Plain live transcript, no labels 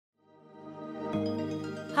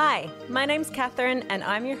Hi, my name's Catherine and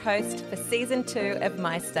I'm your host for Season 2 of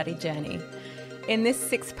My Study Journey. In this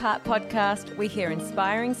 6-part podcast, we hear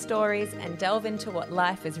inspiring stories and delve into what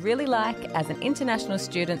life is really like as an international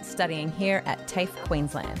student studying here at TAFE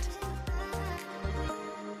Queensland.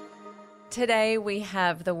 Today we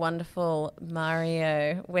have the wonderful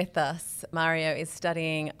Mario with us. Mario is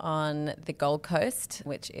studying on the Gold Coast,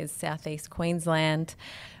 which is southeast Queensland.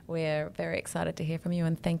 We're very excited to hear from you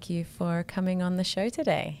and thank you for coming on the show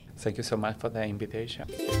today. Thank you so much for the invitation.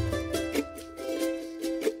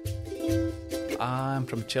 I'm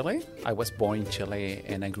from Chile. I was born in Chile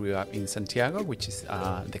and I grew up in Santiago, which is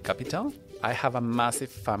the capital. I have a massive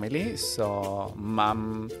family. So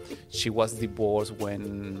mom, she was divorced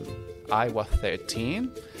when I was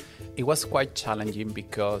 13. It was quite challenging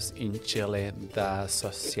because in Chile, the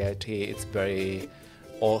society is very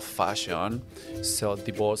old-fashioned. So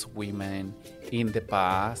divorced women in the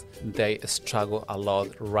past, they struggle a lot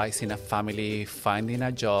raising a family, finding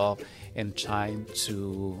a job, and trying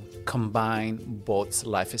to combine both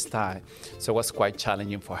lifestyle. So it was quite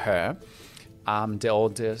challenging for her. I'm the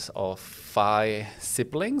oldest of 5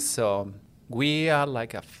 siblings, so we are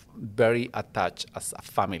like very attached as a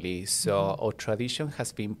family. So our tradition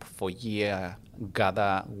has been for years,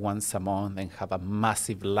 gather once a month and have a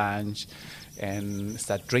massive lunch and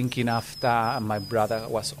start drinking after. And my brother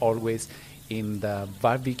was always in the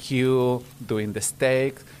barbecue, doing the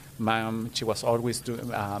steak. Mom, she was always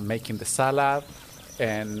making the salad.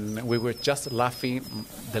 And we were just laughing.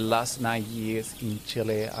 The last 9 years in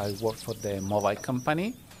Chile, I worked for the mobile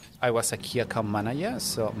company. I was a key account manager,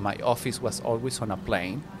 so my office was always on a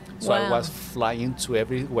plane. So Wow. I was flying to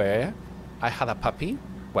everywhere. I had a puppy.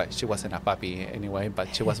 Well, she wasn't a puppy anyway,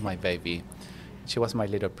 but she was my baby. She was my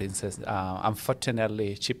little princess.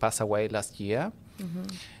 Unfortunately, she passed away last year.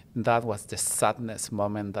 Mm-hmm. That was the sadness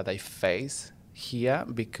moment that I faced here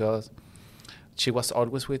because she was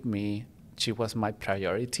always with me. She was my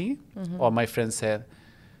priority. Mm-hmm. All my friends said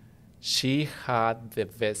she had the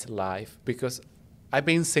best life because I've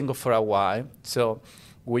been single for a while. So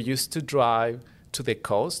we used to drive to the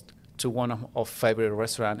coast to one of our favorite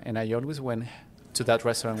restaurants, and I always went to that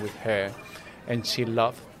restaurant with her, and she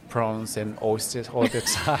loved prawns and oysters all the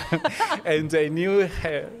time. And I knew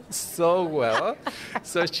her so well.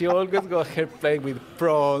 So she always got her plate with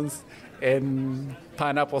prawns and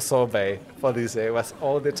pineapple sorbet for this day. It was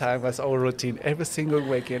all the time, it was all routine, every single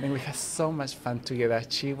weekend, and we had so much fun together.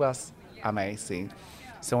 She was amazing.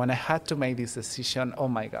 So when I had to make this decision, oh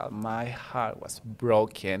my God, my heart was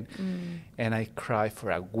broken, and I cried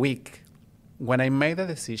for a week. When I made the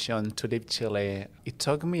decision to leave Chile, it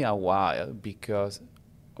took me a while because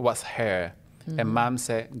it was her. And mom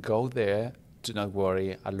said, go there, do not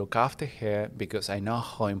worry, I'll look after her because I know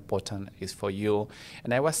how important it is for you.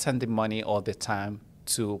 And I was sending money all the time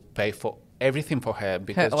to pay for everything for her.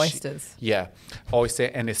 Because her oysters.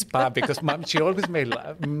 Oyster and spa because mom, she always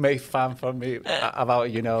made fun for me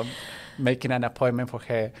about, making an appointment for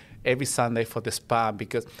her every Sunday for the spa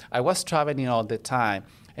because I was traveling all the time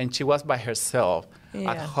and she was by herself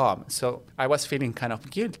at home. So I was feeling kind of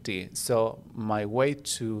guilty. So my way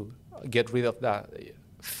to get rid of that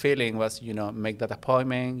feeling was, make that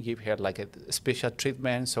appointment, give her like a special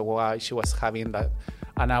treatment. So while she was having that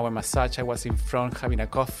an hour massage, I was in front having a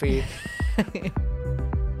coffee.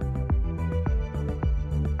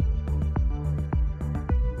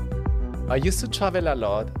 I used to travel a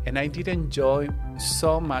lot and I did enjoy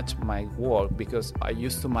so much my work because I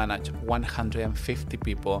used to manage 150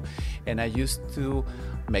 people and I used to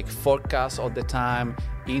make forecasts all the time,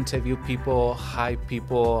 interview people, hire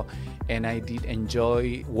people, and I did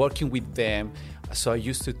enjoy working with them. So I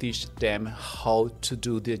used to teach them how to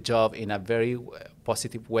do the job in a very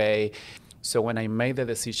positive way. So when I made the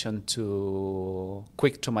decision to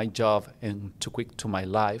quit to my job and to quit to my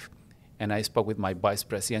life, and I spoke with my vice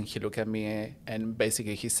president, he looked at me and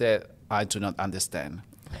basically he said, I do not understand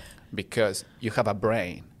because you have a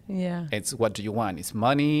brain. Yeah. It's what do you want? It's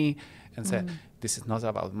money. And said, this is not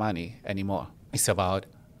about money anymore. It's about,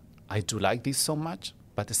 I do like this so much,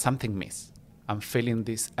 but there's something missing. I'm feeling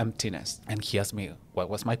this emptiness. And he asked me, what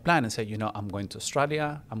was my plan? And said, I'm going to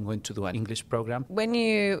Australia. I'm going to do an English program. When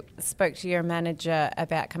you spoke to your manager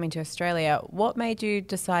about coming to Australia, what made you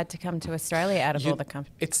decide to come to Australia out of all the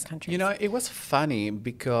countries? It was funny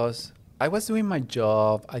because I was doing my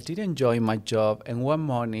job. I did enjoy my job. And one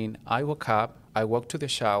morning I woke up, I walked to the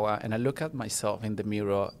shower and I looked at myself in the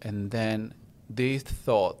mirror. And then this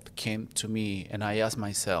thought came to me and I asked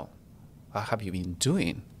myself, what have you been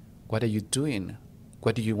doing? What are you doing?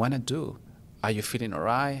 What do you want to do? Are you feeling all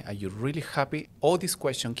right? Are you really happy? All these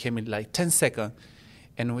questions came in like 10 seconds,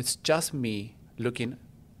 and it was just me looking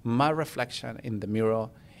my reflection in the mirror,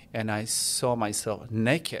 and I saw myself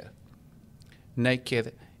naked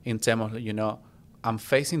in terms of, I'm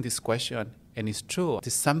facing this question, and it's true.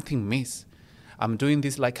 There's something miss. I'm doing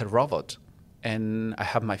this like a robot, and I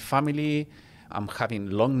have my family. I'm having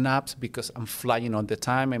long naps because I'm flying all the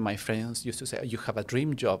time, and my friends used to say, you have a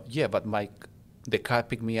dream job. Yeah, but the car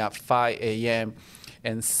picked me up 5 a.m.,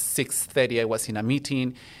 and 6:30 I was in a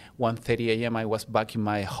meeting. 1:30 a.m. I was back in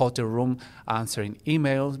my hotel room answering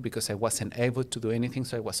emails because I wasn't able to do anything.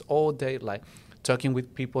 So I was all day like talking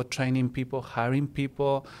with people, training people, hiring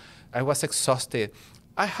people. I was exhausted.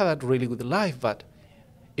 I had a really good life, but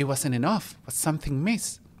it wasn't enough. But something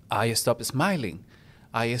missed. I stopped smiling.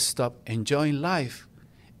 I stopped enjoying life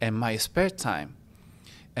and my spare time.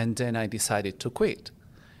 And then I decided to quit.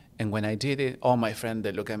 And when I did it, all my friends,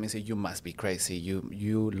 they look at me and say, you must be crazy.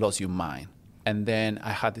 You lost your mind. And then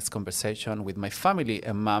I had this conversation with my family,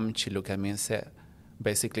 and Mom, she looked at me and said,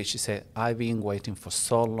 basically, she said, I've been waiting for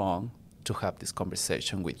so long to have this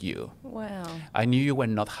conversation with you. Wow. I knew you were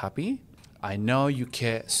not happy. I know you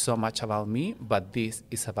care so much about me, but this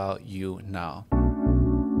is about you now.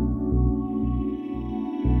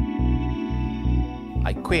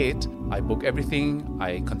 I quit. I booked everything.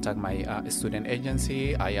 I contact my student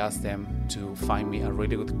agency. I asked them to find me a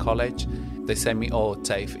really good college. They sent me all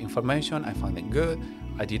TAFE information. I found it good.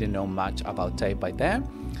 I didn't know much about TAFE by then.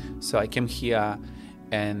 So I came here,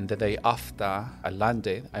 and the day after I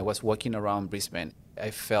landed, I was walking around Brisbane. I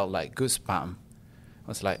felt like goosebumps. I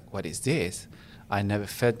was like, what is this? I never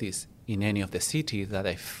felt this in any of the cities that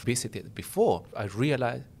I visited before. I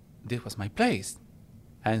realized this was my place.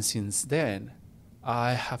 And since then,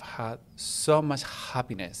 I have had so much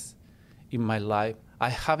happiness in my life. I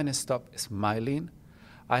haven't stopped smiling.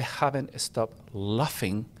 I haven't stopped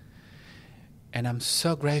laughing. And I'm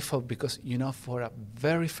so grateful because, for a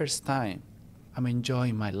very first time, I'm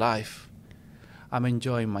enjoying my life. I'm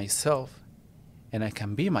enjoying myself, and I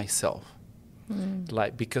can be myself.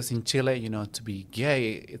 Like, because in Chile, to be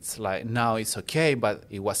gay, it's like now it's okay, but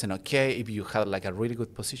it wasn't okay if you had like a really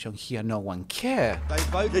good position. Here, no one cared. They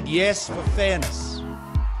voted yes for fairness.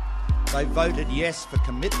 They voted yes for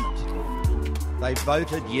commitment. They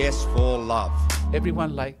voted yes for love.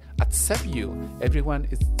 Everyone accept you. Everyone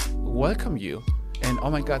is welcome you. And oh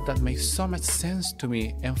my God, that makes so much sense to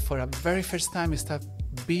me. And for a very first time, I start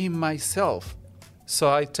being myself. So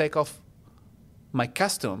I take off my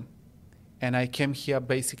costume, and I came here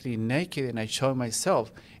basically naked, and I show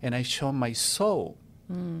myself, and I show my soul.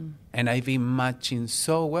 And I've been matching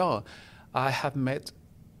so well. I have met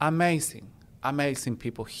amazing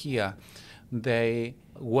people here. They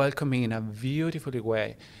welcome me in a beautiful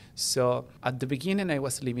way. So at the beginning, I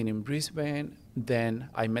was living in Brisbane. Then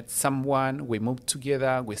I met someone. We moved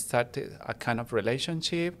together. We started a kind of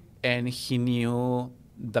relationship. And he knew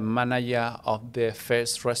the manager of the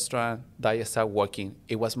first restaurant that I started working.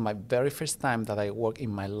 It was my very first time that I worked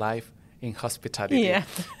in my life in hospitality. Yeah.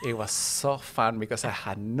 It was so fun because I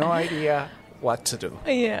had no idea what to do.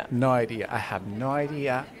 Yeah. No idea. I have no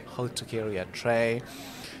idea how to carry a tray.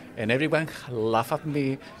 And everyone laughed at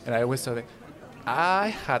me. And I always thought, I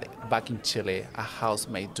had back in Chile a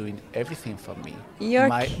housemaid doing everything for me. You're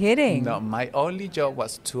kidding. No, my only job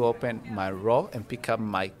was to open my robe and pick up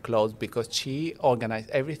my clothes because she organized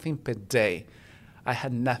everything per day. I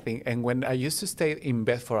had nothing. And when I used to stay in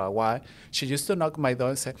bed for a while, she used to knock my door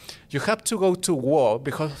and say, you have to go to work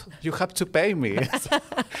because you have to pay me.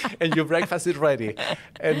 And your breakfast is ready.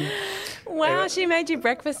 And wow, she made you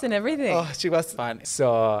breakfast and everything. oh, she was fun.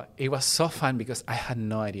 So it was so fun because I had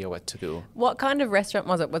no idea what to do. What kind of restaurant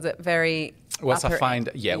was it? Was it very It was upper a fine,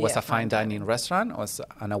 end? it was a fine dining restaurant. It was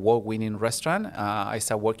an award-winning restaurant. I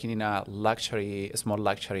started working in a small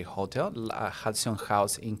luxury hotel, Halcyon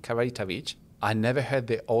House in Cabarita Beach. I never heard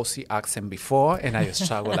the Aussie accent before, and I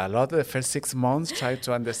struggled a lot the first 6 months trying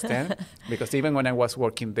to understand, because even when I was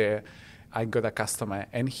working there, I got a customer,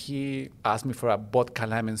 and he asked me for a vodka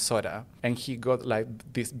lemon soda, and he got like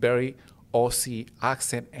this very Aussie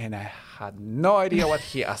accent, and I had no idea what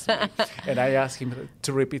he asked me. And I asked him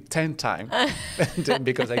to repeat 10 times, and then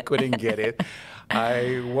because I couldn't get it,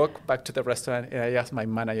 I walked back to the restaurant, and I asked my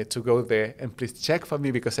manager to go there and please check for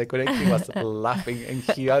me because I couldn't. He was laughing, and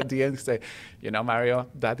he at the end said, Mario,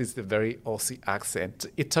 that is the very Aussie accent.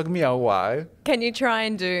 It took me a while. Can you try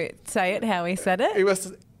and say it how he said it? It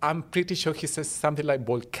was, I'm pretty sure he says something like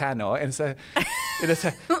volcano, and so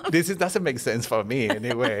this doesn't make sense for me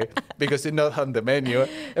anyway because it's not on the menu.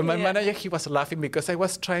 And my manager, he was laughing because I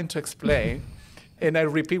was trying to explain. And I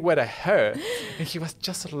repeat what I heard. And he was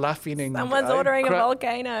just laughing. And Someone's ordering a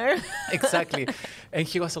volcano. Exactly. And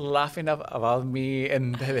he was laughing about me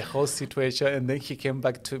and the whole situation. And then he came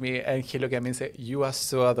back to me and he looked at me and said, "You are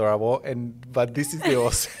so adorable. But this is the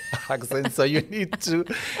Aussie accent. So you need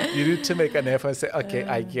to make an effort and say, okay,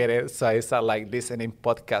 I get it." So I started like listening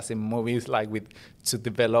podcasts and movies to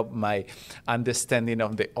develop my understanding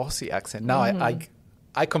of the Aussie accent. Now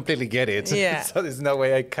I completely get it. Yeah. So there's no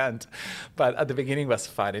way I can't. But at the beginning it was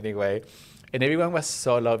fun anyway. And everyone was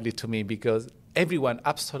so lovely to me because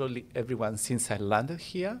absolutely everyone since I landed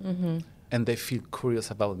here, and they feel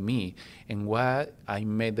curious about me and why I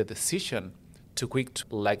made the decision to quit,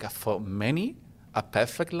 for many, a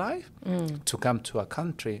perfect life, to come to a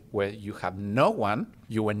country where you have no one,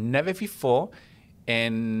 you were never before,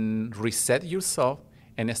 and reset yourself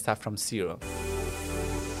and start from zero.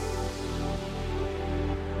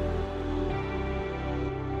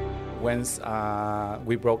 Once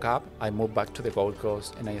we broke up, I moved back to the Gold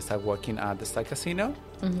Coast and I started working at the Star Casino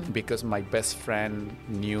because my best friend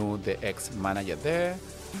knew the ex-manager there.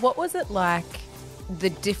 What was it like, the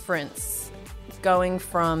difference going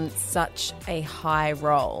from such a high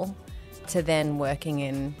role to then working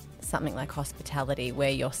in something like hospitality where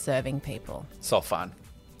you're serving people? So fun.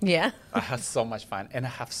 Yeah. I had so much fun. And I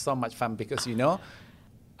have so much fun because,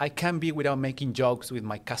 I can't be without making jokes with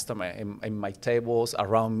my customer and my tables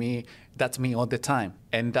around me. That's me all the time.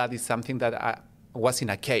 And that is something that I was in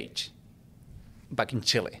a cage back in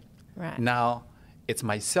Chile. Right. Now it's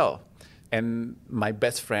myself. And my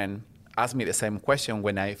best friend asked me the same question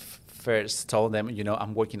when I first told them,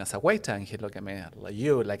 I'm working as a waiter. And he looked at me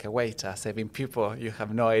like a waiter, serving people. You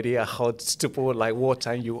have no idea how to pour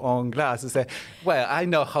water in your own glass. I said, well, I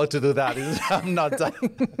know how to do that. I'm not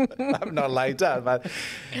like that.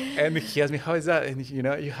 And he asked me, how is that? And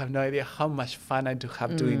you have no idea how much fun I do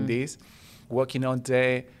have doing this, working all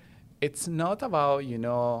day. It's not about,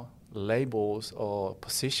 labels or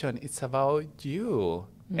position. It's about you.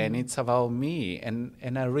 And it's about me.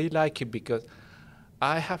 And I really like it because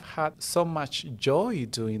I have had so much joy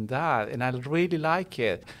doing that, and I really like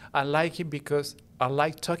it. I like it because I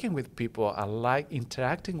like talking with people. I like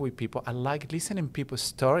interacting with people. I like listening to people's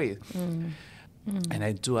stories. And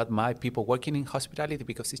I do admire people working in hospitality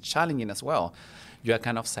because it's challenging as well. You are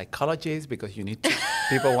kind of psychologist because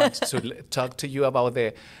people want to talk to you about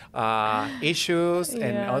the issues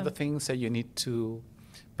and other things, so you need to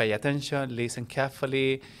pay attention, listen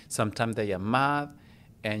carefully. Sometimes they are mad.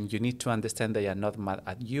 And you need to understand they are not mad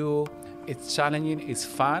at you. It's challenging, it's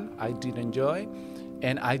fun, I did enjoy,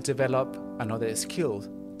 and I developed another skill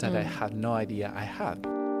that I had no idea I had.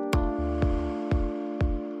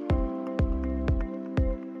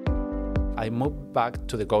 I moved back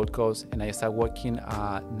to the Gold Coast and I started working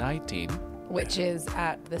at 19. Which is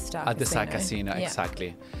at the Star Casino. At the Star Casino,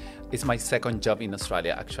 exactly. It's my second job in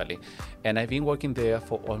Australia, actually. And I've been working there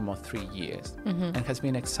for almost 3 years. And it has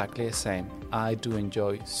been exactly the same. I do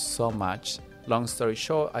enjoy so much. Long story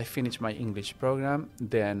short, I finished my English program.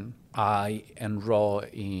 Then I enrolled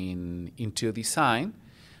in interior design.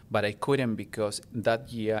 But I couldn't because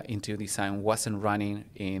that year interior design wasn't running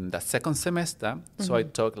in the second semester. So I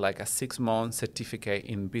took a 6-month certificate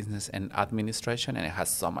in business and administration, and I had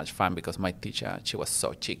so much fun because my teacher, she was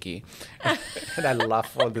so cheeky. And I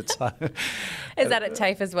laugh all the time. Is that at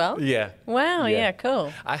TAFE as well? Yeah. Wow, yeah,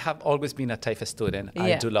 cool. I have always been a TAFE student. Yeah.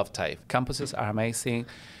 I do love TAFE. Campuses are amazing.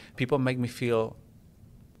 People make me feel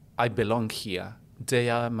I belong here. They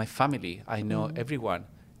are my family. I know everyone.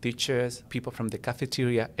 Teachers, people from the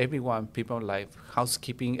cafeteria, everyone, people like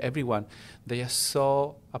housekeeping, everyone. They are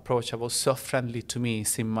so approachable, so friendly to me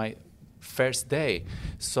since my first day.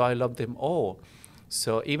 So I love them all.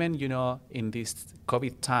 So even, in this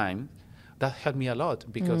COVID time, that helped me a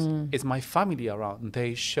lot because it's my family around.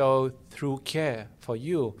 They show through care for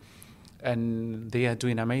you. And they are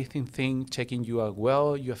doing amazing things, checking you out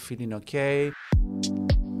well, you're feeling okay.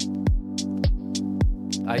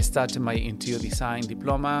 I started my interior design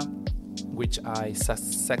diploma, which I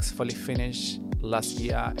successfully finished last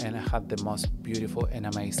year, and I had the most beautiful and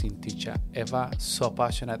amazing teacher ever. So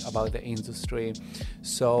passionate about the industry,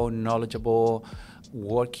 so knowledgeable,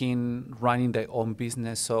 running their own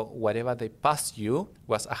business. So whatever they passed you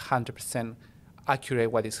was 100%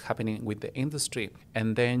 accurate what is happening with the industry.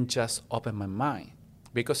 And then just open my mind.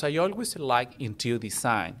 Because I always liked interior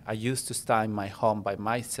design. I used to start in my home by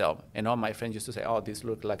myself, and all my friends used to say, oh, this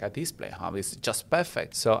looks like a display home. It's just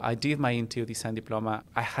perfect. So I did my interior design diploma.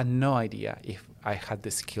 I had no idea if I had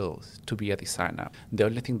the skills to be a designer. The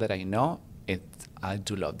only thing that I know is I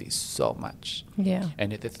do love this so much. Yeah.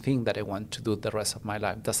 And it's the thing that I want to do the rest of my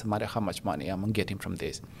life. Doesn't matter how much money I'm getting from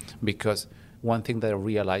this. Because one thing that I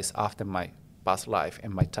realized after my past life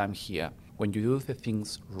and my time here, when you do the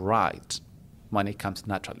things right, money comes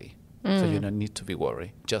naturally. So you don't need to be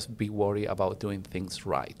worried. Just be worried about doing things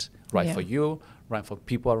right. Right for you, right for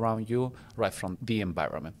people around you, right from the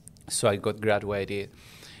environment. So I got graduated,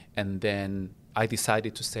 and then I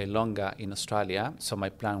decided to stay longer in Australia. So my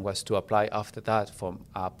plan was to apply after that for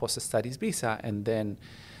a post-studies visa, and then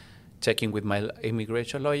checking with my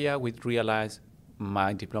immigration lawyer, we realized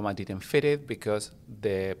my diploma didn't fit it because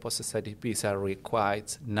the post-studies visa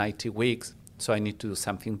requires 90 weeks, so I need to do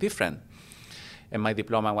something different. And my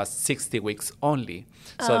diploma was 60 weeks only.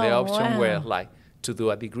 So the option were like to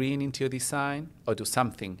do a degree in interior design or do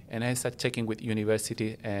something. And I started checking with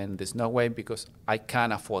university, and there's no way because I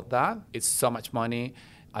can't afford that. It's so much money.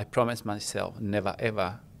 I promised myself never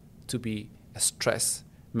ever to be stressed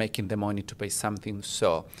making the money to pay something.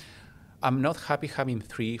 So I'm not happy having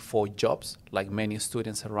 3-4 jobs like many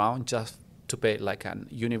students around just to pay like an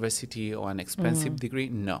university or an expensive degree.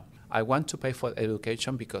 No, I want to pay for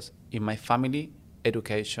education because in my family,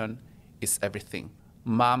 education is everything.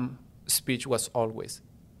 Mom's speech was always,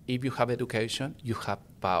 if you have education, you have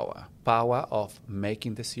power. Power of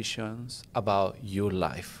making decisions about your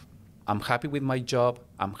life. I'm happy with my job.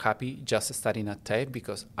 I'm happy just studying at TAFE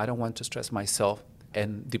because I don't want to stress myself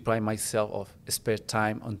and deprive myself of spare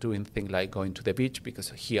time on doing things like going to the beach,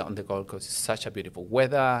 because here on the Gold Coast is such a beautiful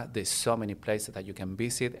weather. There's so many places that you can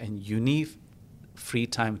visit, and you need free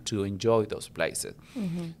time to enjoy those places.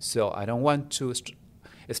 So I don't want to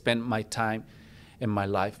spend my time in my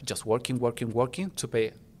life just working to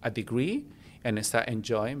pay a degree and start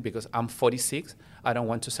enjoying, because I'm 46. I don't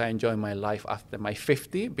want to start enjoying my life after my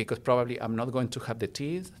 50 because probably I'm not going to have the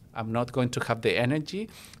teeth, I'm not going to have the energy.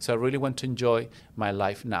 So I really want to enjoy my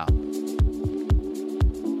life now.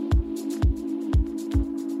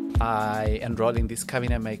 I enrolled in this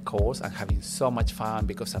cabinet make course. I'm having so much fun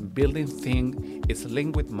because I'm building things. It's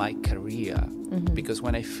linked with my career. Because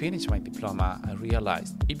when I finished my diploma, I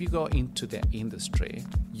realized if you go into the industry,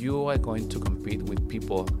 you are going to compete with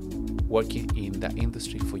people working in the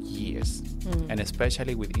industry for years. And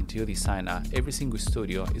especially with interior designer, every single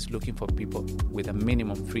studio is looking for people with a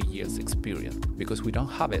minimum 3 years experience. Because we don't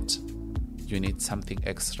have it, you need something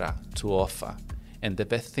extra to offer. And the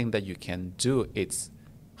best thing that you can do is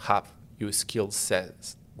have your skill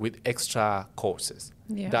sets with extra courses.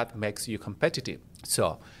 That makes you competitive.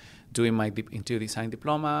 So doing my interior design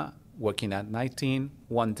diploma, working at 19,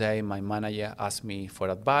 one day my manager asked me for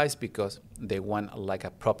advice because they want like a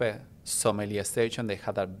proper sommelier station. They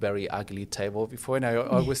had a very ugly table before, and I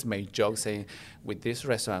always made jokes saying, with this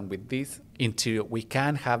restaurant, with this interior, we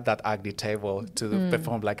can't have that ugly table to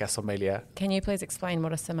perform like a sommelier. Can you please explain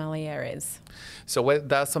what a sommelier is? So what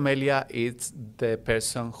that sommelier is the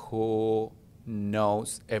person who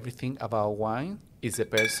knows everything about wine, is the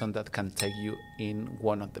person that can take you in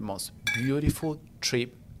one of the most beautiful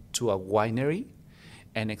trips to a winery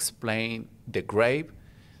and explain the grape,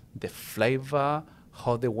 the flavor,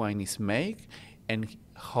 how the wine is made, and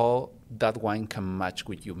how that wine can match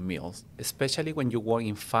with your meals. Especially when you work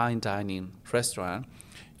in fine dining restaurant,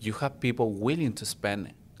 you have people willing to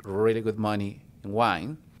spend really good money in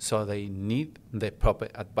wine, so they need the proper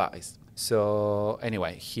advice. So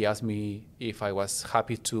anyway, he asked me if I was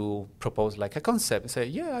happy to propose like a concept. I said,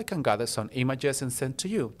 yeah, I can gather some images and send to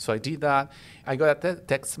you. So I did that. I got a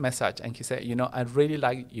text message, and he said, I really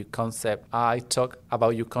like your concept. I talk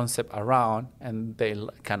about your concept around, and they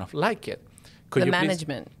kind of like it. Could you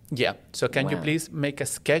management? Yeah. So can you please make a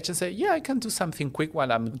sketch and say, yeah, I can do something quick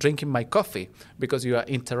while I'm drinking my coffee because you are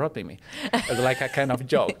interrupting me. Like a kind of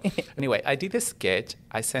joke. Anyway, I did a sketch.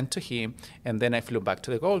 I sent to him, and then I flew back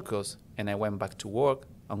to the Gold Coast, and I went back to work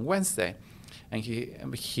on Wednesday. And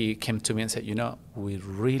he came to me and said, we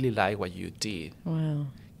really like what you did. Wow.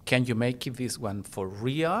 Can you make this one for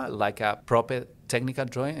real, like a proper technical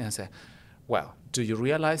drawing? And I said, well, do you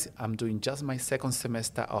realize I'm doing just my second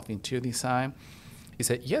semester of interior design? He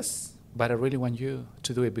said, yes, but I really want you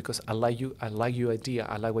to do it because I like your idea.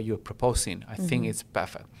 I like what you're proposing. I think it's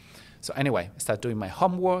perfect. So anyway, I started doing my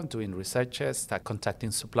homework, doing researches, start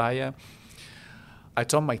contacting supplier. I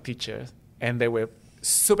told my teachers, and they were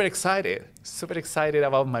super excited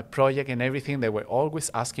about my project and everything. They were always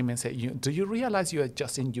asking me and saying, do you realize you are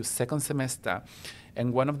just in your second semester?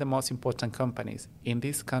 And one of the most important companies in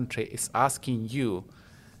this country is asking you,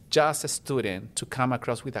 just a student, to come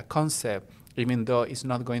across with a concept, even though it's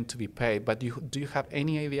not going to be paid. But do you have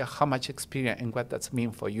any idea how much experience and what that's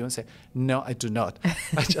mean for you? And say, no, I do not.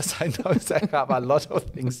 I know I have a lot of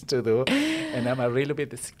things to do, and I'm a little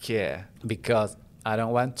bit scared because I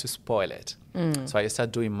don't want to spoil it. So I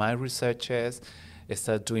started doing my researches, I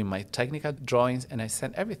started doing my technical drawings, and I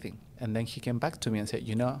sent everything. And then he came back to me and said,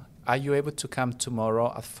 are you able to come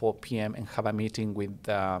tomorrow at 4 p.m. and have a meeting with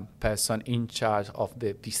the person in charge of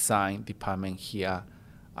the design department here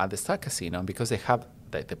at the Star Casino? Because they have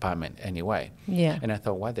the department anyway. Yeah. And I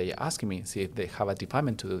thought, why they asking me, see if they have a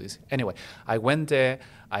department to do this. Anyway, I went there,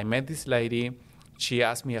 I met this lady, she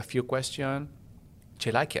asked me a few questions,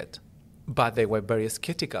 she liked it. But they were very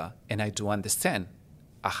skeptical, and I do understand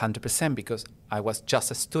 100% because I was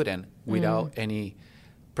just a student without any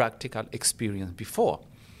practical experience before.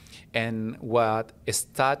 And what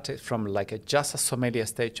started from just a sommelier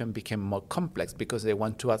station became more complex because they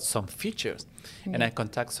want to add some features. And I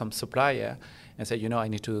contact some supplier and say, I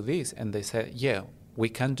need to do this. And they said, yeah, we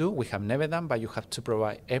can do, we have never done, but you have to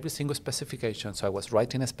provide every single specification. So I was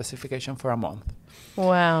writing a specification for a month.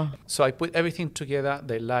 Wow. So I put everything together,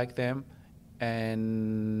 they liked them.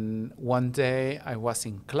 And one day I was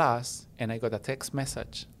in class and I got a text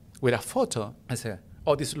message with a photo. I said,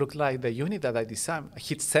 oh, this looks like the unit that I designed.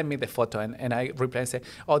 He sent me the photo, and I replied and said,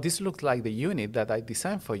 oh, this looks like the unit that I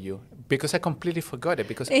designed for you. Because I completely forgot it,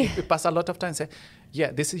 because it passed a lot of time and said,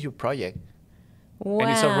 yeah, this is your project. Wow.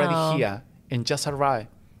 And it's already here and just arrived.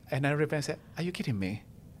 And I replied and said, are you kidding me?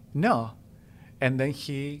 No. And then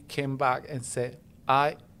he came back and said,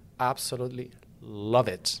 I absolutely love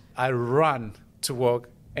it. I ran to work.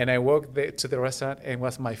 And I walked to the restaurant, and it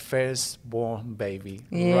was my firstborn baby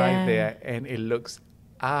right there. And it looks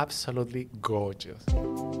absolutely gorgeous.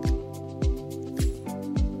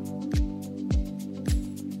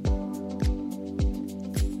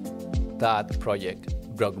 That project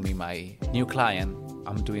brought me my new client.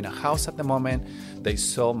 I'm doing a house at the moment. They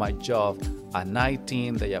saw my job at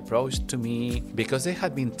 19. They approached to me because they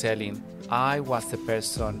had been telling I was the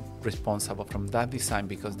person responsible from that design,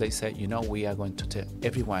 because they said, we are going to tell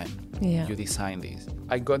everyone you designed this.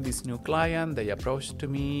 I got this new client. They approached to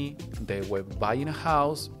me. They were buying a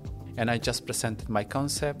house, and I just presented my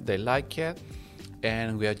concept. They like it.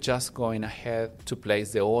 And we are just going ahead to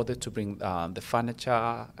place the order to bring the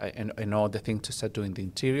furniture and all the things to start doing the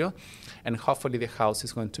interior. And hopefully the house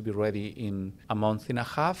is going to be ready in a month and a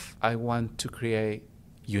half. I want to create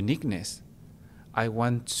uniqueness. I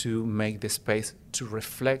want to make the space to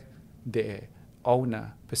reflect the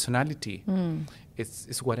owner personality.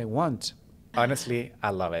 It's what I want. Honestly, I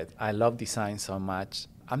love it. I love design so much.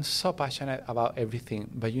 I'm so passionate about everything.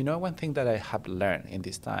 But one thing that I have learned in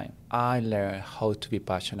this time, I learned how to be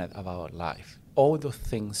passionate about life. All those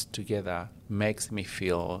things together makes me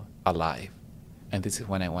feel alive. And this is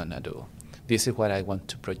what I want to do. This is what I want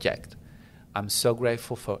to project. I'm so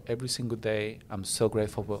grateful for every single day. I'm so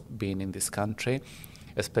grateful for being in this country,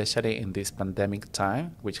 especially in this pandemic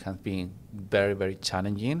time, which has been very, very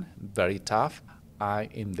challenging, very tough. I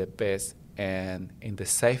am the best and in the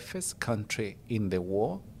safest country in the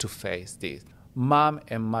world to face this. Mom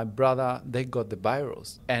and my brother, they got the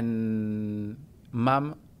virus. And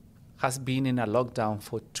Mom has been in a lockdown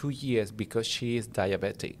for 2 years because she is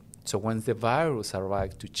diabetic. So when the virus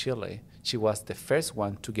arrived to Chile, she was the first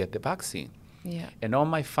one to get the vaccine. Yeah. And all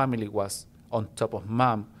my family was on top of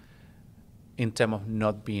Mom in terms of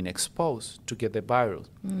not being exposed to get the virus.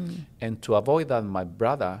 And to avoid that, my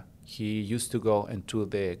brother, he used to go and do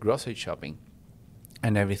the grocery shopping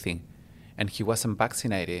and everything. And he wasn't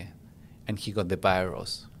vaccinated, and he got the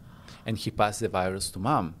virus. And he passed the virus to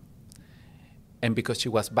Mom. And because she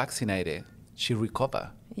was vaccinated, she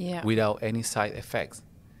recovered without any side effects.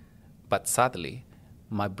 But sadly,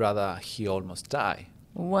 my brother, he almost died.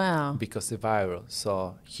 Wow. Because the virus.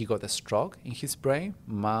 So he got a stroke in his brain.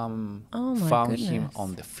 Mom found him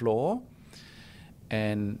on the floor,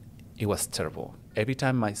 and it was terrible. Every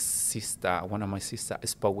time one of my sisters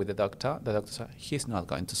spoke with the doctor said, he's not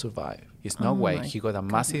going to survive. There's no way. He got a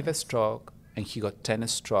massive stroke, and he got 10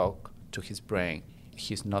 strokes to his brain.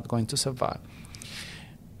 He's not going to survive.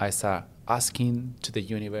 I started asking to the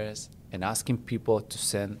universe and asking people to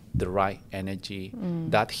send the right energy,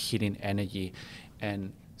 that healing energy.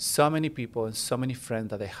 And so many people and so many friends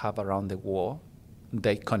that I have around the world,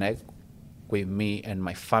 they connect with me and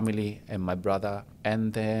my family and my brother,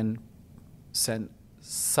 and then send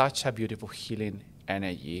such a beautiful healing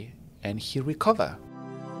energy, and he recovered.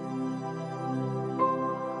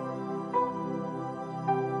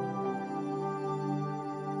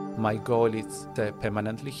 My goal is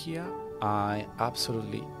permanently here. I'm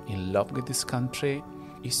absolutely in love with this country.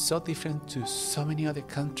 It's so different to so many other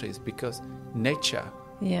countries because nature,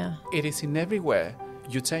 it is in everywhere.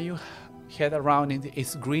 You turn your head around,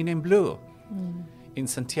 it's green and blue. In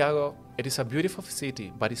Santiago, it is a beautiful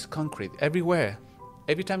city, but it's concrete everywhere.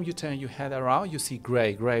 Every time you turn your head around, you see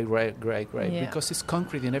gray, Yeah. because it's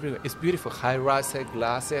concrete in everywhere. It's beautiful, high-rise,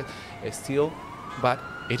 glasses, steel, but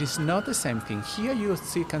it is not the same thing. Here you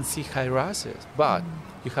can see high-rises, but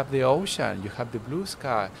you have the ocean, you have the blue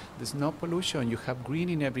sky, there's no pollution, you have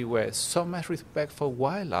greening everywhere, so much respect for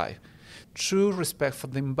wildlife, true respect for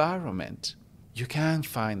the environment. You can't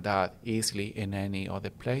find that easily in any other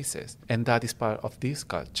places, and that is part of this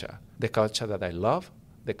culture, the culture that I love,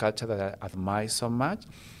 the culture that I admire so much,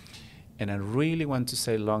 and I really want to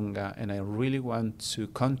stay longer, and I really want to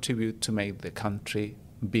contribute to make the country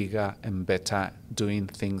bigger and better, doing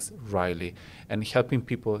things rightly, and helping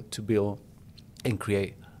people to build and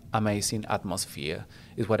create amazing atmosphere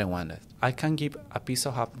is what I wanted. I can give a piece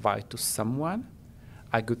of advice to someone.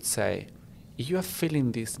 I could say, if you are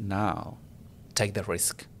feeling this now, take the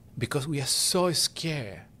risk. Because we are so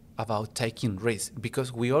scared about taking risks,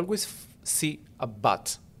 because we always see a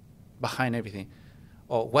but behind everything.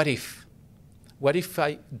 Or what if? What if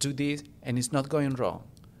I do this and it's not going wrong?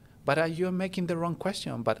 But you're making the wrong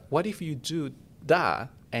question. But what if you do that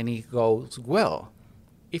and it goes well?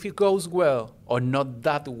 If it goes well or not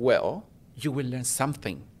that well, you will learn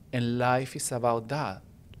something. And life is about that,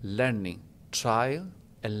 learning, trial,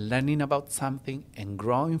 and learning about something and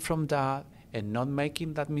growing from that and not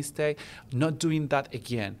making that mistake, not doing that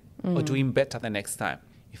again or doing better the next time.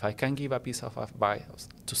 If I can give a piece of advice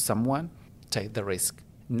to someone, take the risk.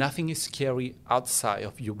 Nothing is scary outside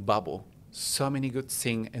of your bubble. So many good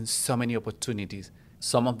things and so many opportunities.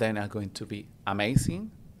 Some of them are going to be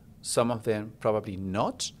amazing. Some of them probably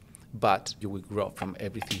not, but you will grow from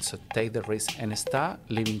everything. So take the risk and start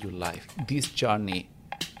living your life. This journey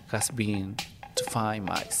has been to find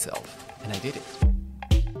myself, and I did it.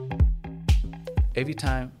 Every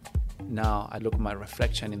time now I look at my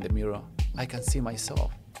reflection in the mirror, I can see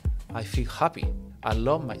myself. I feel happy. I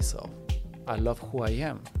love myself. I love who I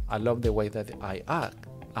am. I love the way that I act.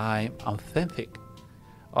 I'm authentic.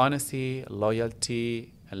 Honesty,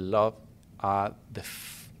 loyalty, and love are the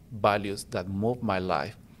values that move my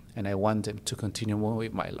life, and I want them to continue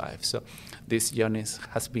moving my life. So this journey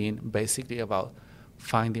has been basically about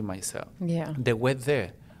finding myself. Yeah. They were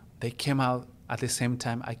there. They came out at the same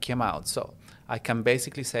time I came out. So I can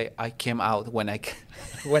basically say I came out when I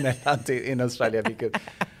landed in Australia because...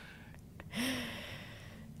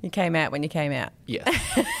 You came out when you came out. Yes,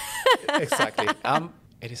 exactly.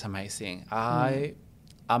 It is amazing.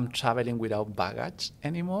 I'm traveling without baggage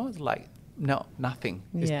anymore. It's like, no, nothing.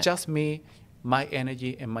 Yeah. It's just me, my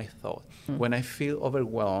energy, and my thought. When I feel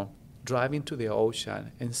overwhelmed, driving to the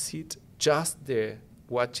ocean and sit just there,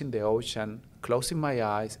 watching the ocean, closing my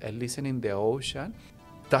eyes and listening to the ocean,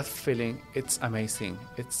 that feeling, it's amazing.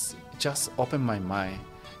 It's just open my mind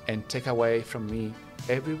and take away from me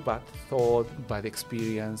every bad thought, bad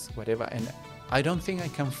experience, whatever. And I don't think I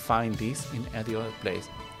can find this in any other place.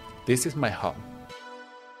 This is my home.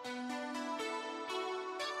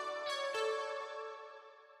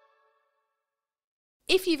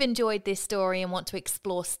 If you've enjoyed this story and want to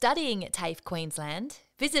explore studying at TAFE Queensland,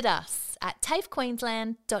 visit us at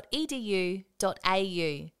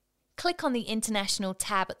tafequeensland.edu.au. Click on the International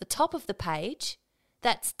tab at the top of the page.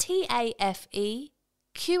 That's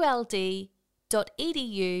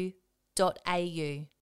tafeqld.edu.au.